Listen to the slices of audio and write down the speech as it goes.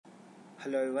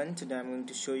Hello everyone, today I'm going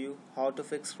to show you how to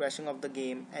fix crashing of the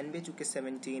game NBA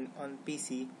 2K17 on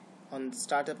PC on the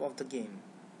startup of the game.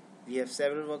 We have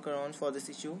several workarounds for this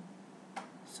issue.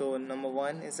 So number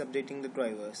one is updating the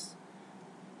drivers.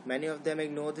 Many of them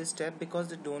ignore this step because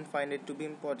they don't find it to be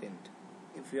important.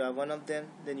 If you are one of them,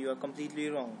 then you are completely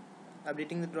wrong.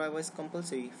 Updating the driver is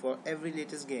compulsory for every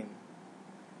latest game.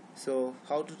 So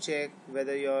how to check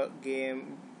whether your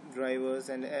game drivers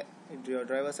and your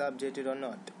drivers are updated or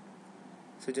not?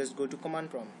 So just go to command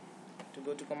prompt. To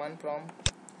go to command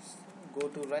prompt, go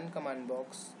to run command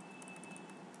box,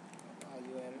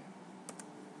 RUN,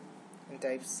 and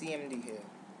type CMD here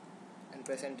and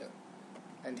press enter.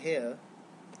 And here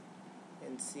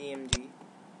in CMD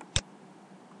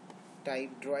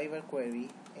type driver query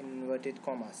in inverted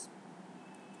commas.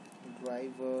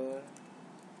 Driver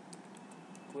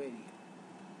query.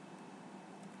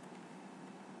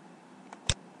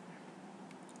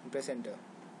 And press enter.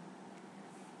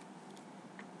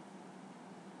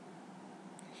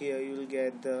 Here you will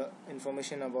get the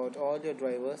information about all your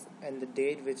drivers and the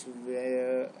date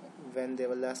when they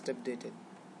were last updated.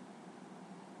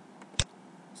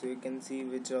 So you can see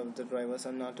which of the drivers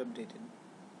are not updated.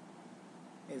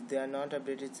 If they are not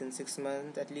updated since 6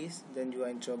 months at least, then you are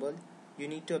in trouble. You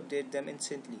need to update them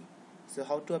instantly. So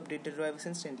how to update the drivers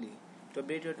instantly? To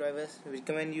update your drivers, we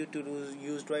recommend you to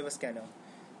use driver scanner.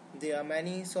 There are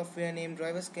many software named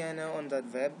driver scanner on the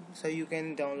web, so you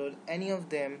can download any of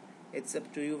them. It's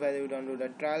up to you whether you download a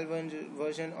trial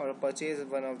version or purchase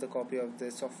one of the copy of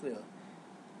the software.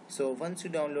 So once you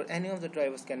download any of the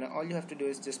driver scanner, all you have to do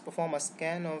is just perform a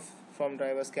scan from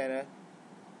driver scanner,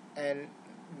 and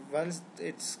once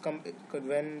it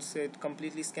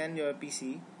completely scans your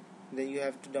PC, then you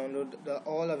have to download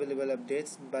all available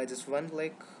updates by just one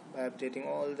click by updating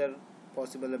all the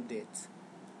possible updates.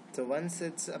 So once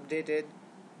it's updated,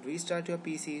 restart your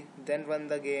PC, then run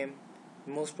the game.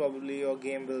 Most probably your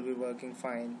game will be working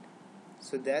fine.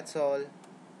 So that's all.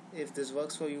 If this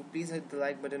works for you, please hit the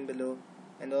like button below,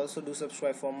 and also do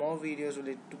subscribe for more videos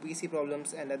related to PC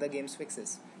problems and other games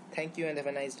fixes. Thank you and have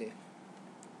a nice day.